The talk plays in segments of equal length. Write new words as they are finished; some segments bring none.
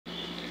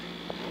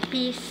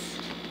Peace.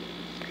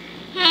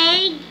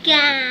 Hey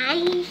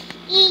guys,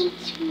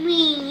 it's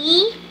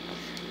me,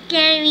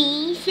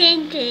 Gary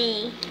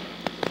Sente.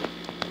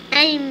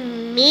 I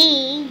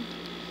made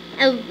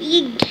a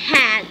wig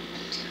hat,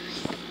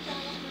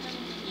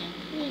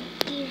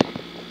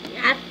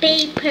 a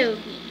paper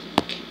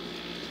wig,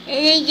 and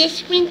I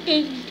just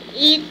printed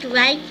it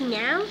right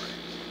now.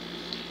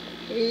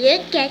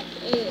 Look at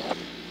it.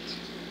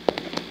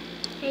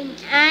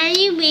 And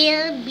I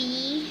will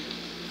be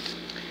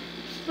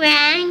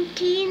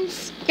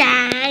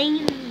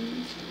Frankenstein.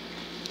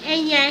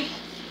 And yeah,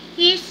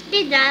 here's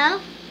the doll.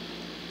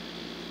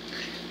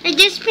 I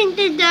just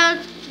printed out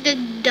the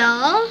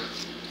doll.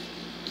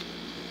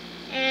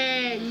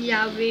 And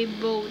yeah, we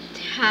both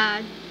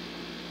had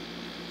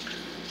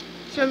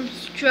some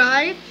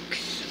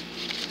stripes.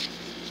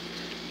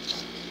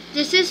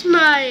 This is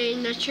my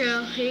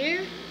natural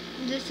hair.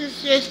 This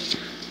is just,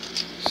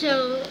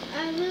 so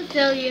I will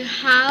tell you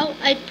how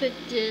I put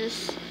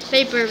this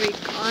paper wig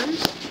on.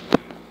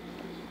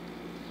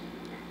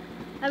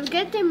 I've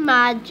got the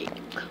magic.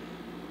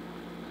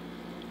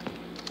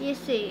 You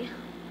see.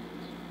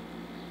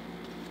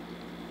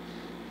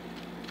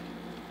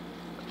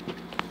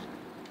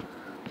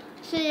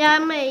 So yeah,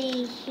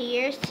 my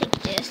hair is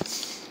like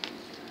this.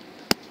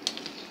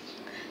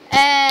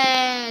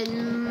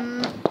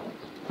 And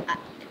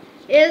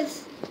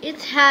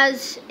it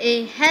has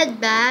a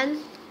headband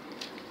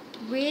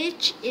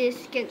which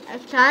is can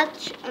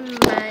attach on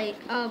my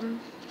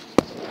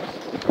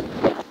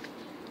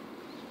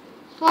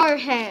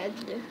forehead.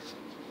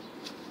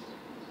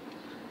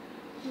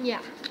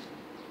 Yeah.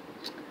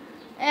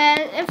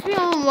 And if you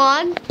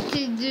want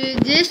to do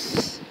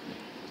this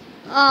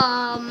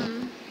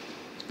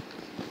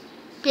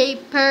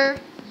paper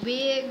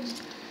wig,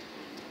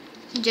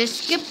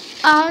 just keep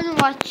on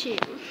watching.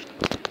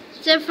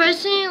 So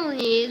first thing you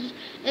need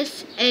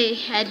is a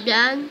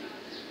headband,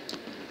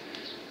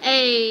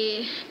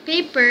 a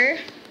paper,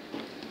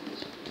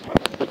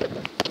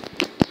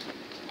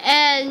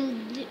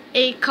 and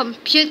a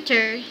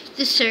computer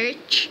to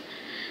search.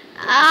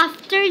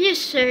 After you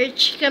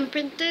search, you can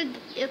print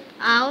it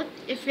out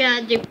if you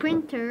have the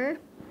printer.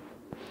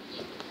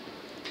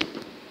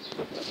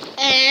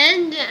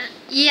 And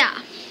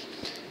yeah,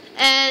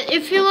 and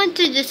if you want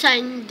to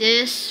design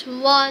this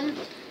wig,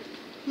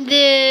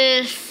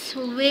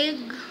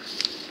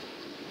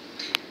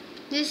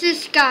 this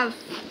is kind of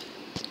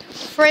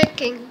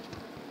freaking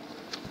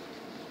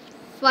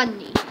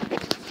funny.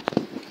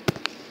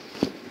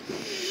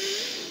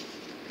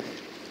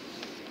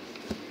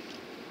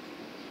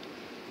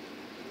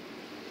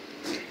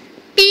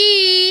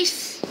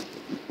 Peace.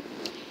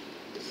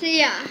 So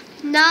yeah,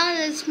 now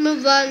let's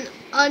move on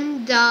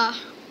the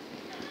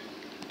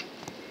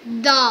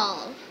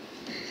doll.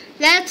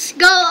 Let's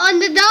go on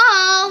the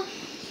doll.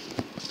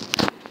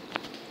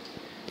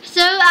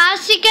 So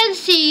as you can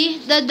see,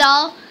 the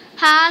doll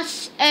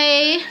has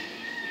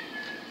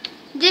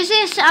this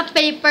is a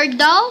paper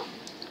doll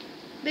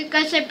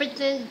because I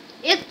printed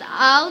it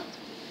out.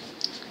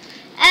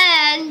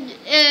 And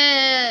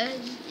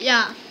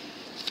yeah,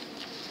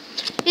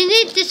 you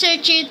need to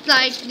search it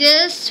like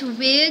this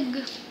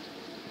wig.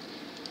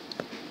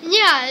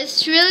 Yeah,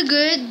 it's really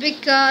good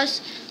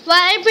because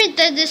why I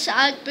printed this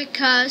out,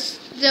 because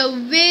the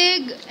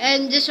wig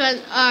and this one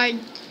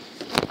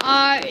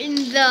are in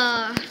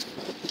the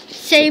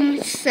same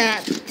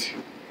set.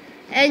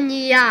 And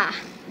yeah,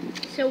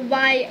 so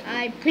why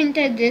I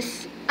printed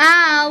this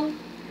out.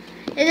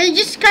 And I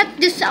just cut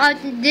this out,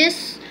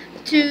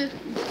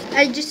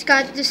 I just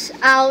cut this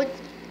out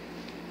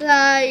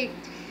like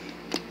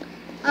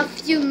a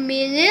few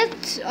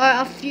minutes or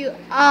a few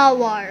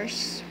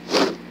hours.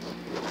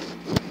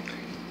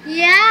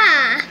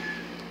 Yeah,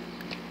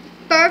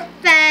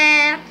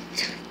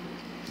 perfect.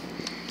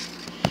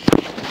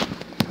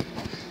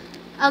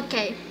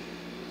 Okay,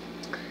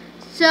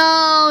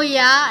 so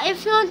yeah,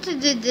 if you want to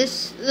do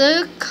this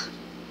look,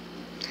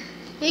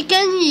 you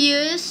can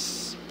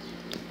use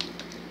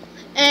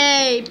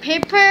a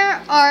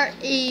paper or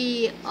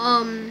a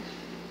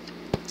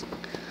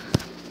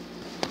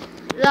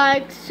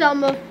like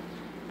some of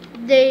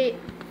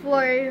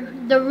for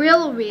the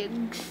real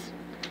wigs.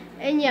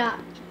 And yeah,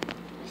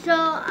 so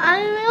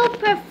I will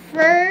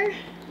prefer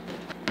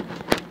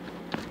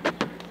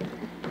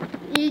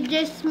you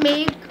just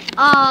make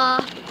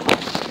a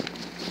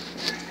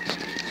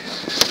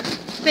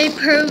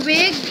paper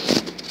wig.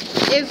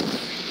 If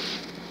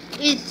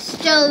it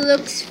still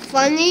looks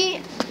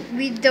funny,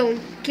 we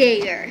don't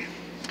care.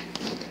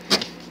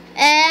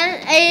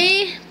 And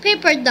a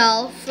paper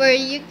doll for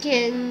you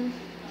can,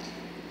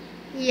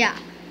 yeah.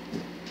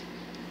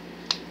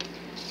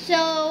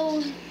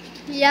 So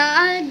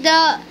yeah,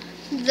 the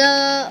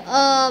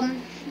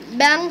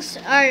bangs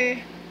are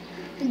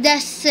the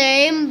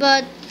same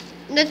but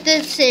not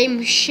the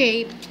same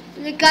shape.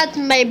 Look at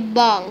my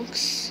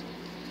bangs.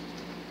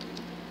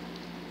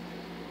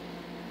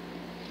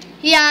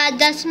 Yeah,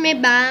 that's my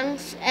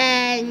bangs.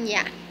 And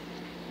yeah,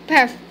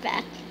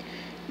 perfect.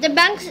 The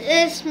bangs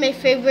is my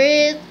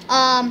favorite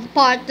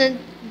part of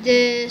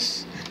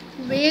this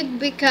wig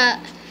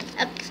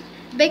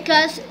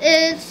because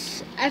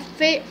it's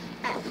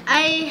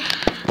I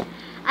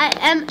I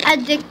am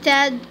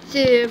addicted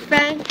to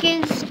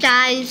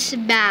Frankenstein's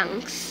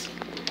bangs.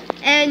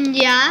 And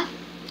yeah,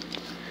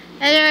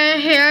 and our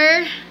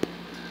hair,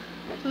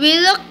 we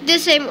look the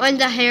same on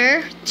the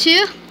hair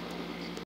too.